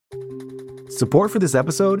Support for this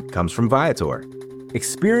episode comes from Viator.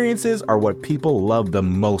 Experiences are what people love the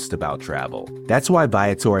most about travel. That's why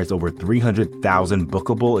Viator has over 300,000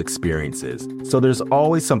 bookable experiences, so there's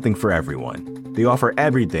always something for everyone. They offer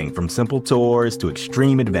everything from simple tours to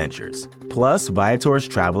extreme adventures. Plus, Viator's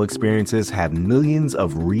travel experiences have millions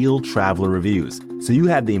of real traveler reviews, so you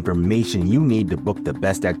have the information you need to book the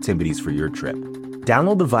best activities for your trip.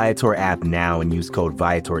 Download the Viator app now and use code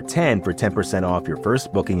Viator10 for 10% off your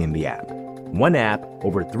first booking in the app. One app,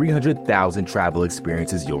 over 300,000 travel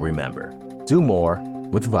experiences you'll remember. Do more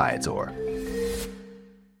with Viator.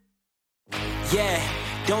 Yeah,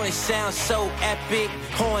 don't it sound so epic?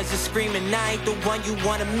 Horns are screaming, I ain't the one you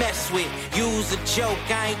wanna mess with. Use a joke,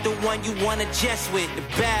 I ain't the one you wanna jest with. The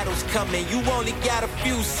battle's coming, you only got a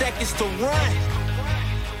few seconds to run.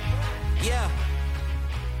 Yeah.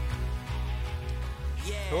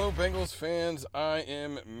 Hello, Bengals fans. I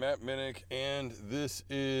am Matt Minnick, and this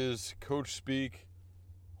is Coach Speak.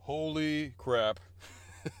 Holy crap.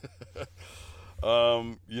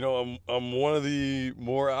 I'm one of the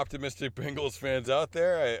more optimistic Bengals fans out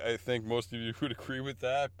there. I think most of you would agree with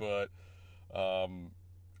that, but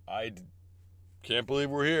I can't believe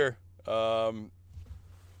we're here.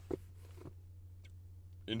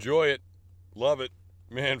 Enjoy it. Love it.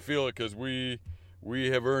 Man, feel it, because we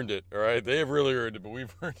have earned it, all right? They have really earned it, but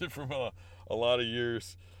we've earned it from a lot of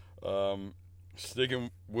years.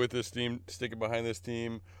 Sticking with this team, sticking behind this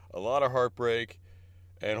team, a lot of heartbreak,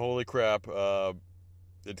 and holy crap,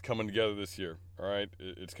 it's coming together this year, all right?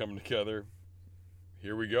 It's coming together.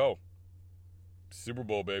 Here we go. Super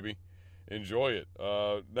Bowl, baby. Enjoy it.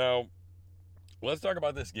 Now, let's talk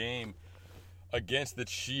about this game against the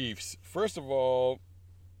Chiefs. First of all,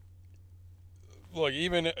 look,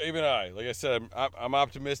 even like I said, I'm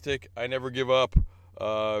optimistic. I never give up.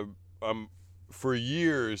 For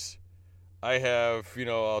years, I have,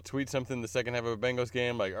 I'll tweet something in the second half of a Bengals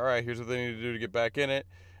game, like, all right, here's what they need to do to get back in it,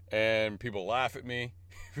 and people laugh at me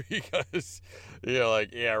because,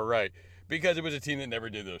 yeah, right, because it was a team that never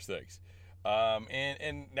did those things.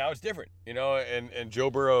 And now it's different, and Joe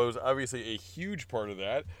Burrow is obviously a huge part of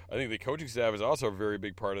that. I think the coaching staff is also a very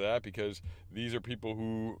big part of that, because these are people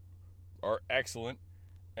who are excellent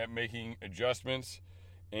at making adjustments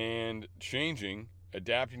and changing,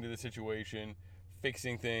 adapting to the situation,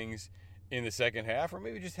 fixing things in the second half, or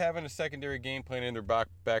maybe just having a secondary game plan in their back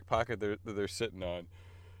pocket that they're sitting on.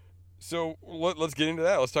 So let's get into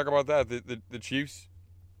that. Let's talk about that. The Chiefs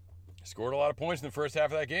scored a lot of points in the first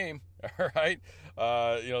half of that game. All right,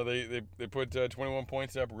 they put 21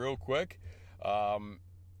 points up real quick, but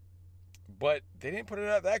they didn't put it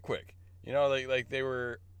up that quick. They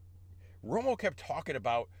were. Romo kept talking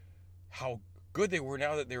about how good they were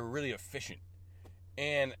now that they were really efficient.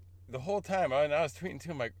 And the whole time, I was tweeting to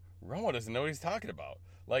him, like, Romo doesn't know what he's talking about.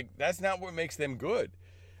 Like, that's not what makes them good.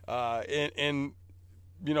 And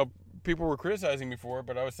people were criticizing me for it,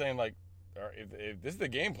 but I was saying, like, all right, if this is the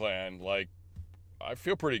game plan, like, I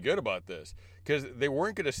feel pretty good about this. Because they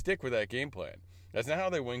weren't going to stick with that game plan. That's not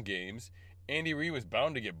how they win games. Andy Reid was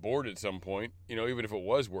bound to get bored at some point, even if it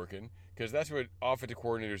was working, because that's what offensive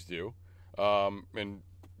coordinators do. Andy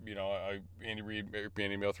Reid,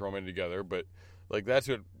 Andy Mail, throw them in together, but like that's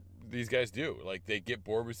what these guys do. Like they get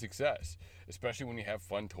bored with success, especially when you have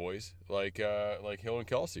fun toys like Hill and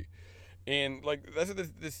Kelsey, and like that's what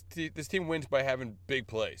this team wins by having big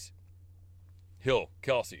plays. Hill,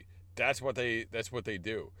 Kelsey, that's what they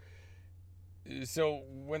do. So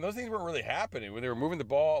when those things weren't really happening, when they were moving the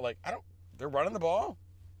ball, they're running the ball.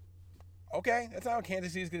 Okay, that's not how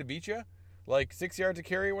Kansas City's going to beat you. Like 6 yards to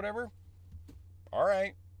carry or whatever. All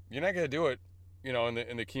right, you're not going to do it,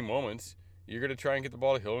 in the key moments. You're going to try and get the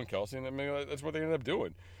ball to Hill and Kelsey, and that's what they ended up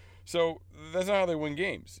doing. So that's not how they win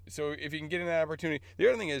games. So if you can get in that opportunity. The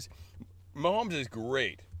other thing is, Mahomes is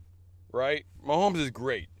great, right? Mahomes is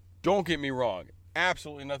great. Don't get me wrong.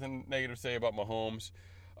 Absolutely nothing negative to say about Mahomes.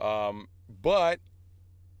 But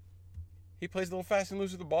he plays a little fast and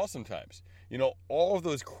loose with the ball sometimes. All of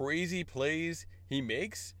those crazy plays he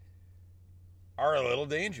makes are a little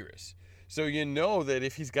dangerous. So that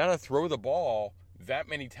if he's got to throw the ball that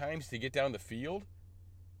many times to get down the field,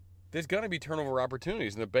 there's going to be turnover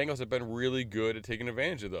opportunities, and the Bengals have been really good at taking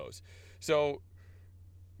advantage of those. So,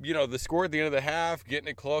 the score at the end of the half, getting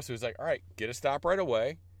it close, it was like, all right, get a stop right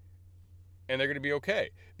away, and they're going to be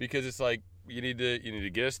okay. Because it's like you need to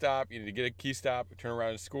get a stop, you need to get a key stop, turn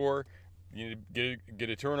around and score, you need to get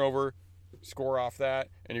a turnover, score off that,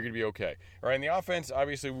 and you're going to be okay. All right, and the offense,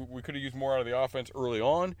 obviously, we could have used more out of the offense early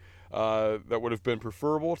on. That would have been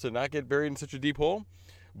preferable to not get buried in such a deep hole.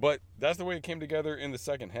 But that's the way it came together in the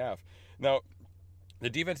second half. Now, the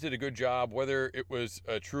defense did a good job, whether it was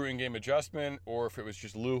a true in-game adjustment or if it was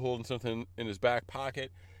just Lou holding something in his back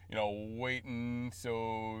pocket, waiting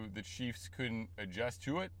so the Chiefs couldn't adjust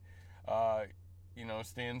to it.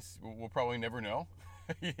 Stans, we'll probably never know.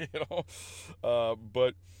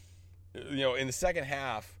 But in the second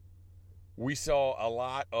half, we saw a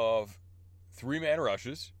lot of 3-man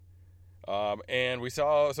rushes, and we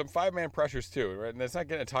saw some 5-man pressures too. Right, and that's not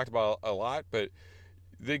getting talked about a lot, but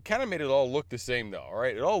they kind of made it all look the same, though. All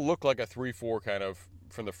right, it all looked like a 3-4 kind of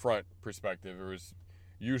from the front perspective. There was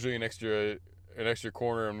usually an extra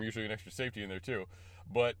corner and usually an extra safety in there too,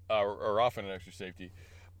 but or often an extra safety.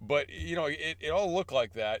 But it all looked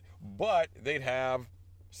like that. But they'd have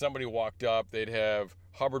somebody walked up. They'd have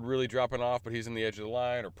Hubbard really dropping off, but he's on the edge of the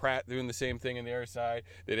line, or Pratt doing the same thing on the other side.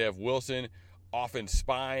 They'd have Wilson often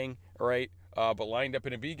spying, right? But lined up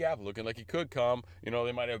in a B gap, looking like he could come.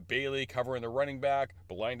 They might have Bailey covering the running back,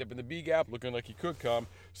 but lined up in the B gap, looking like he could come.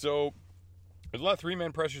 So there's a lot of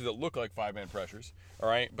 3-man pressures that look like 5-man pressures, all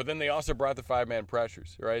right? But then they also brought the 5-man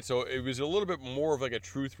pressures, right? So it was a little bit more of like a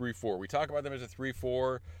true 3-4. We talk about them as a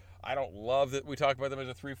 3-4. I don't love that we talk about them as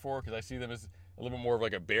a 3-4 because I see them as a little bit more of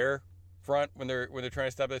like a bear front when they're trying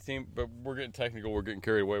to stop that team. But we're getting technical. We're getting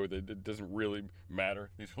carried away with it. It doesn't really matter.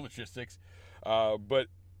 These are logistics. But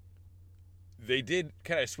they did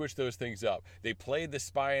kind of switch those things up. They played the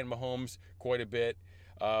spy in Mahomes quite a bit,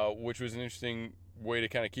 which was an interesting way to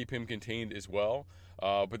kind of keep him contained as well.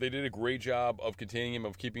 But they did a great job of containing him,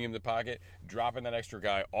 of keeping him in the pocket, dropping that extra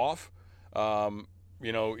guy off.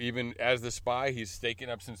 Even as the spy, he's staking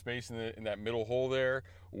up some space in that middle hole there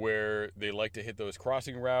where they like to hit those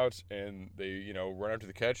crossing routes, and they, run after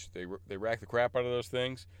the catch. They rack the crap out of those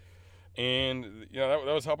things. And, that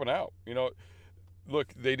was helping out.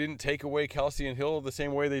 Look, they didn't take away Kelsey and Hill the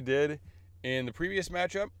same way they did in the previous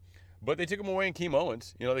matchup, but they took them away in key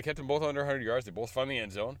moments. They kept them both under 100 yards. They both found the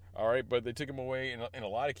end zone, all right, but they took them away in a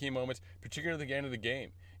lot of key moments, particularly at the end of the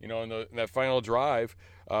game. In that final drive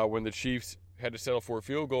when the Chiefs had to settle for a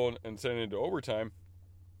field goal and send it into overtime,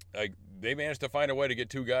 they managed to find a way to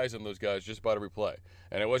get 2 guys on those guys just about every play.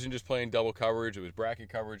 And it wasn't just playing double coverage. It was bracket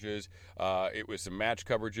coverages. It was some match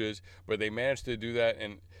coverages. But they managed to do that,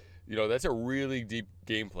 and that's a really deep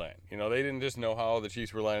game plan. They didn't just know how the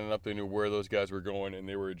Chiefs were lining up. They knew where those guys were going, and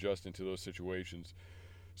they were adjusting to those situations.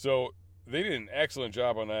 So they did an excellent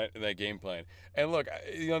job on that game plan. And look,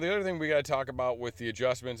 the other thing we got to talk about with the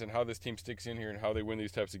adjustments and how this team sticks in here and how they win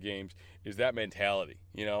these types of games is that mentality.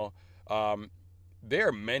 They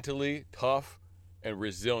are mentally tough and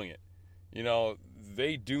resilient.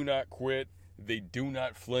 They do not quit. They do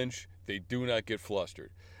not flinch. They do not get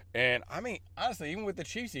flustered. And, I mean, honestly, even with the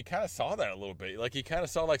Chiefs, you kind of saw that a little bit. Like, you kind of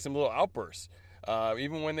saw, like, some little outbursts.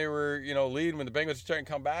 Even when they were, leading, when the Bengals were starting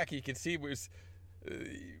to come back, you could see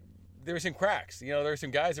there were some cracks. There were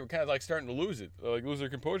some guys that were kind of, like, starting to lose their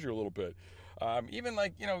composure a little bit. Even,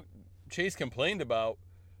 like, Chase complained about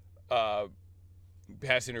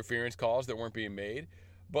pass interference calls that weren't being made.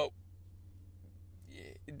 But,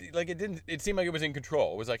 it seemed like it was in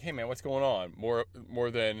control. It was like, hey, man, what's going on?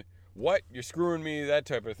 More than, what? You're screwing me, that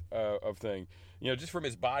type of thing. Just from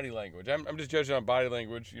his body language. I'm just judging on body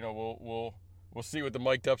language. We'll see what the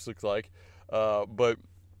mic'd ups look like. But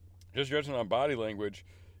just judging on body language,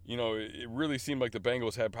 it really seemed like the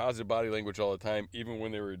Bengals had positive body language all the time, even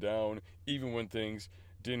when they were down, even when things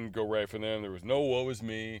didn't go right for them. There was no woe is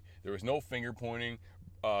me. There was no finger pointing.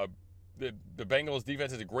 The Bengals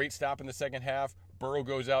defense has a great stop in the second half. Burrow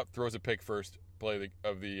goes out, throws a pick first play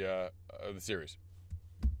of the series.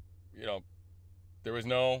 There was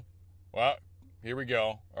no, well, here we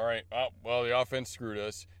go. All right. Oh, well, the offense screwed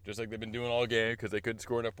us, just like they've been doing all game because they couldn't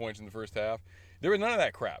score enough points in the first half. There was none of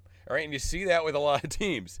that crap. All right. And you see that with a lot of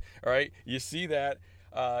teams. All right. You see that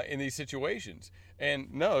in these situations.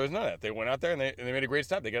 And no, there's none of that. They went out there and they made a great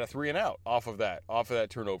stop. They got a 3-and-out off of that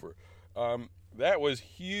turnover. That was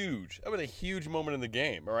huge. That was a huge moment in the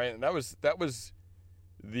game. All right. And that was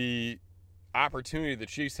the opportunity the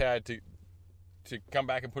Chiefs had to come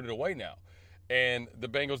back and put it away now. And the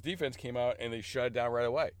Bengals defense came out and they shut it down right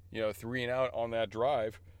away. 3-and-out on that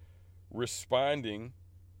drive, responding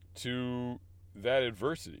to that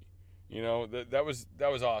adversity. That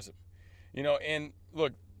was awesome. And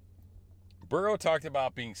look, Burrow talked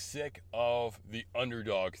about being sick of the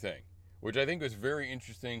underdog thing, which I think was very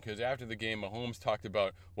interesting because after the game, Mahomes talked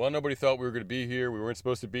about, well, nobody thought we were going to be here. We weren't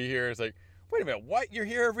supposed to be here. It's like, wait a minute, what? You're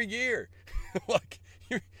here every year. Like,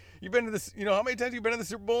 you've been to this, how many times you've been in the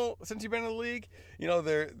Super Bowl since you've been in the league?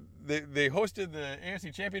 They hosted the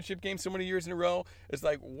AFC Championship game so many years in a row. It's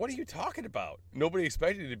like, what are you talking about? Nobody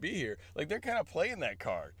expected you to be here. Like, they're kind of playing that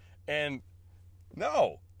card. And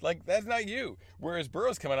No, like that's not you. Whereas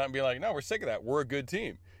Burrow's coming out and being like, no, we're sick of that. We're a good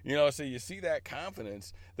team. So you see that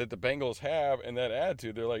confidence that the Bengals have and that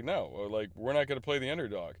attitude. They're like, no, like we're not going to play the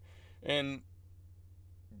underdog. And,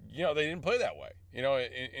 they didn't play that way,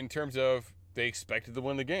 in terms of they expected to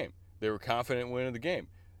win the game. They were confident in winning the game.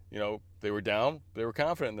 They were down. They were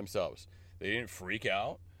confident in themselves. They didn't freak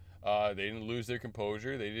out. They didn't lose their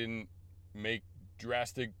composure. They didn't make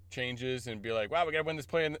drastic changes and be like, wow, we got to win this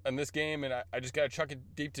play in this game, and I just got to chuck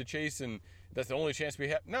it deep to Chase, and that's the only chance we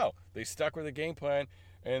have. No, they stuck with the game plan,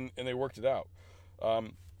 and they worked it out.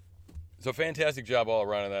 So fantastic job all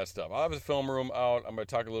around on that stuff. I'll have the film room out. I'm going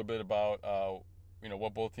to talk a little bit about,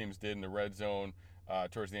 what both teams did in the red zone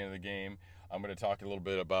towards the end of the game. I'm going to talk a little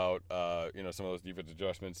bit about, some of those defense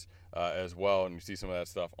adjustments as well, and you see some of that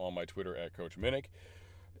stuff on my Twitter at Coach Minnick.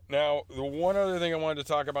 Now, the one other thing I wanted to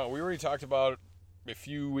talk about, we already talked about a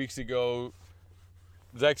few weeks ago,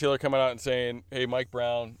 Zach Taylor coming out and saying, hey, Mike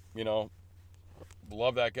Brown,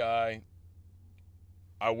 love that guy.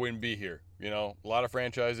 I wouldn't be here. A lot of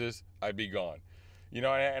franchises, I'd be gone. And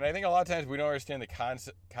I think a lot of times we don't understand the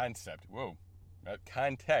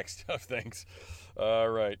context of things. All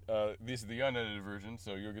right. This is the unedited version,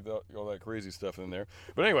 so you'll get all that crazy stuff in there.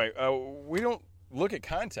 But anyway, we don't look at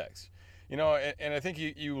context. And I think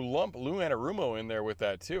you lump Lou Anarumo in there with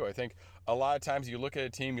that too. I think a lot of times you look at a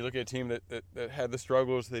team that had the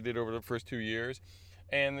struggles they did over the first 2 years,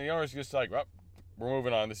 and the owner's just like, well, we're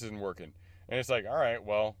moving on. This isn't working. And it's like, all right,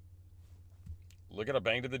 well, look at how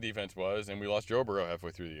banged up the defense was, and we lost Joe Burrow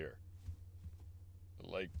halfway through the year.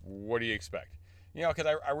 Like, what do you expect? Because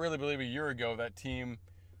I really believe a year ago that team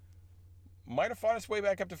might have fought its way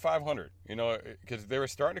back up to 500, because they were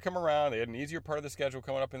starting to come around. They had an easier part of the schedule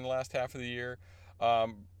coming up in the last half of the year.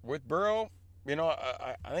 With Burrow,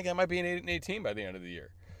 I think that might be an 8-8 team by the end of the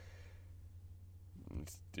year.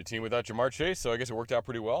 It's a team without Jamar Chase, so I guess it worked out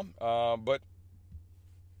pretty well. But,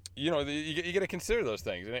 you got to consider those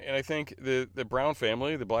things. And I think the Brown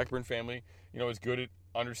family, the Blackburn family, is good at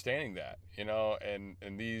understanding that,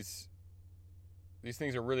 and these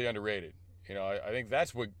things are really underrated. I think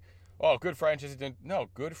that's what, good franchises didn't. No,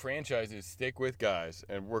 good franchises stick with guys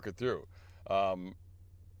and work it through. You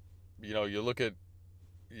look at,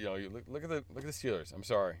 look at the Steelers. I'm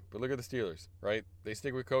sorry, but look at the Steelers, right? They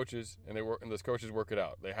stick with coaches, and those coaches work it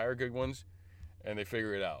out. They hire good ones, and they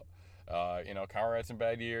figure it out. Cowher had some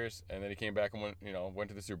bad years, and then he came back and went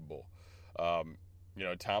to the Super Bowl.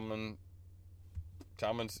 Tomlin's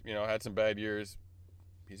had some bad years.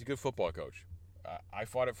 He's a good football coach. I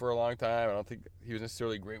fought it for a long time. I don't think he was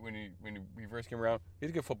necessarily great when he first came around. He's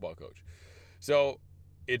a good football coach. So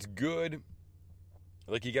it's good.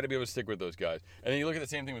 Like, you got to be able to stick with those guys. And then you look at the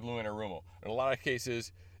same thing with Lou Anarumo. In a lot of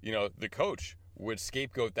cases, the coach would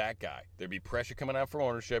scapegoat that guy. There'd be pressure coming out from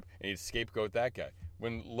ownership, and he'd scapegoat that guy.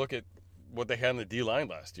 Look at what they had in the D-line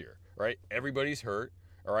last year, right? Everybody's hurt,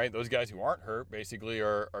 all right? Those guys who aren't hurt basically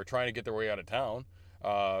are trying to get their way out of town.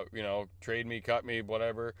 Trade me, cut me,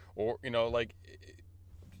 whatever. Or,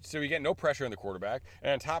 so you get no pressure on the quarterback.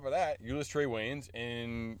 And on top of that, you lose Trey Waynes,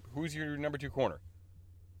 and who's your number 2 corner?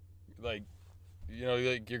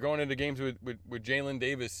 You're going into games with Jalen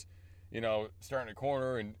Davis, starting a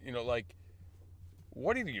corner, and,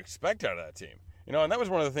 what do you expect out of that team? And that was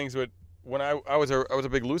one of the things when I was a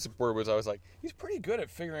big Lou supporter, was I was like, he's pretty good at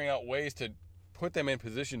figuring out ways to put them in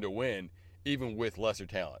position to win, even with lesser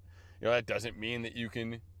talent. That doesn't mean that you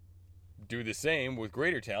can do the same with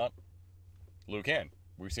greater talent. Lou can.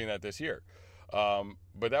 We've seen that this year.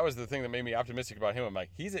 But that was the thing that made me optimistic about him. I'm like,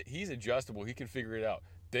 he's adjustable. He can figure it out.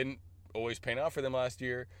 Didn't always pan out for them last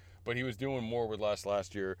year, but he was doing more with less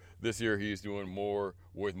last year. This year he's doing more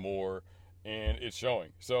with more, and it's showing.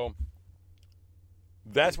 So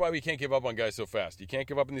that's why we can't give up on guys so fast. You can't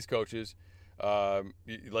give up on these coaches.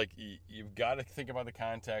 You've got to think about the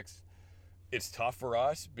context. It's tough for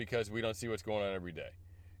us because we don't see what's going on every day,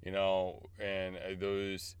 and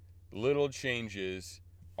those little changes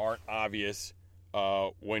aren't obvious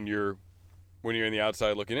when you're in the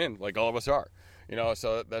outside looking in, like all of us are,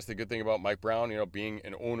 so that's the good thing about Mike Brown, being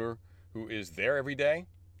an owner who is there every day,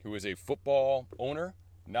 who is a football owner,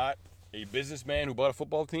 not a businessman who bought a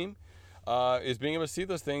football team, is being able to see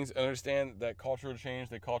those things and understand that cultural change,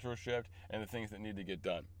 the cultural shift, and the things that need to get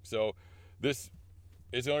done. So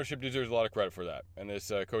his ownership deserves a lot of credit for that, and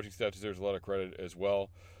this coaching staff deserves a lot of credit as well.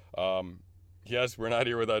 Yes, we're not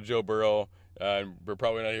here without Joe Burrow, and we're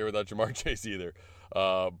probably not here without Jamar Chase either.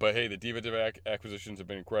 But hey, the defensive acquisitions have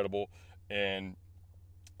been incredible, and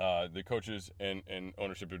the coaches and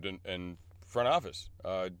ownership have done, and front office,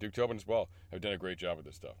 Duke Tobin as well, have done a great job with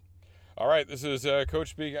this stuff. All right, this is Coach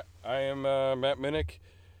Speak. I am Matt Minnick.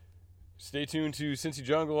 Stay tuned to Cincy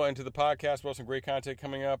Jungle and to the podcast. We'll have some great content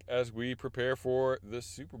coming up as we prepare for the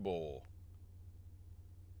Super Bowl.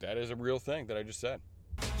 That is a real thing that I just said.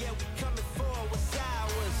 Yeah, we coming for what's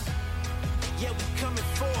ours. Yeah, we coming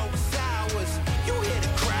for what's ours. You hear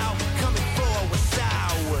the crowd, we coming for what's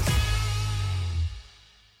ours.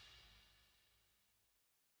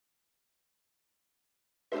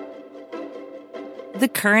 The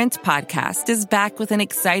Current podcast is back with an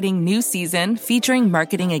exciting new season featuring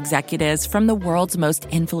marketing executives from the world's most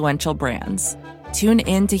influential brands. Tune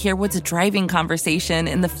in to hear what's driving conversation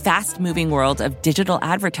in the fast-moving world of digital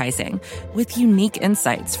advertising with unique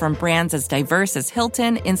insights from brands as diverse as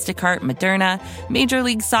Hilton, Instacart, Moderna, Major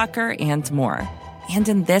League Soccer, and more. And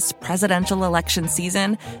in this presidential election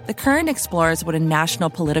season, The Current explores what a national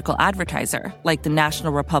political advertiser, like the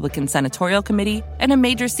National Republican Senatorial Committee, and a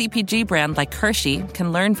major CPG brand like Hershey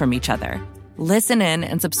can learn from each other. Listen in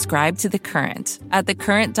and subscribe to The Current at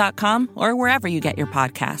thecurrent.com or wherever you get your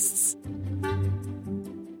podcasts.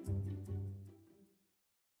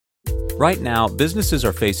 Right now, businesses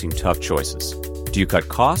are facing tough choices. Do you cut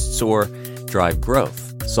costs or drive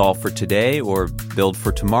growth? Solve for today or build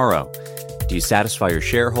for tomorrow? Do you satisfy your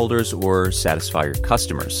shareholders or satisfy your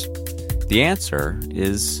customers? The answer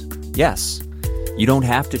is yes. You don't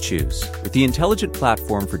have to choose. With the intelligent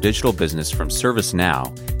platform for digital business from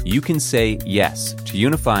ServiceNow, you can say yes to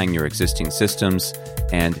unifying your existing systems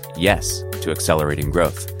and yes to accelerating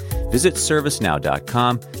growth. Visit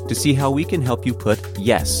ServiceNow.com to see how we can help you put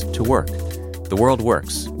yes to work. The world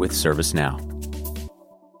works with ServiceNow.